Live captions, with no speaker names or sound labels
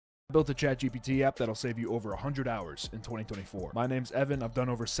Built a ChatGPT app that'll save you over 100 hours in 2024. My name's Evan. I've done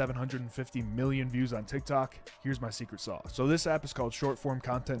over 750 million views on TikTok. Here's my secret sauce. So this app is called Short Form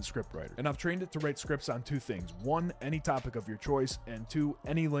Content Scriptwriter, and I've trained it to write scripts on two things. One, any topic of your choice, and two,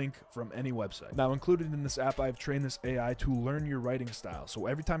 any link from any website. Now, included in this app, I've trained this AI to learn your writing style. So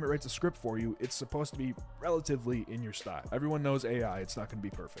every time it writes a script for you, it's supposed to be relatively in your style. Everyone knows AI, it's not going to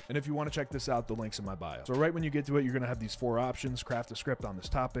be perfect. And if you want to check this out, the link's in my bio. So right when you get to it, you're going to have these 4 options: craft a script on this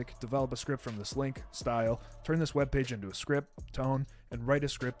topic, develop a script from this link, style, turn this web page into a script, tone, and write a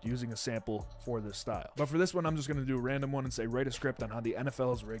script using a sample for this style. But for this one, I'm just going to do a random one and say write a script on how the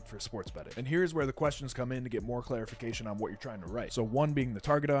NFL is rigged for sports betting. And here's where the questions come in to get more clarification on what you're trying to write. So 1 being the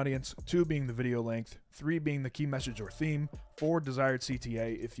target audience, 2 being the video length, 3 being the key message or theme, 4 desired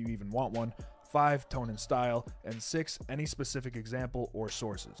CTA if you even want one, 5 tone and style, and 6 any specific example or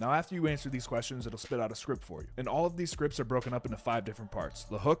sources. Now after you answer these questions, it'll spit out a script for you. And all of these scripts are broken up into 5 different parts: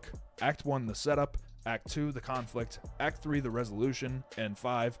 the hook, act 1 the setup, act 2 the conflict, act 3 the resolution, and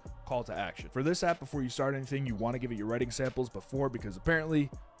 5 call to action. For this app, before you start anything, you want to give it your writing samples before, because apparently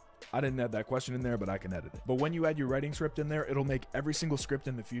I didn't add that question in there, but I can edit it. But when you add your writing script in there, it'll make every single script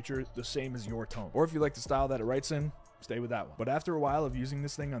in the future the same as your tone. Or if you like the style that it writes in, stay with that one. But after a while of using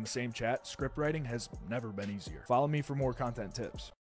this thing on the same chat, script writing has never been easier. Follow me for more content tips.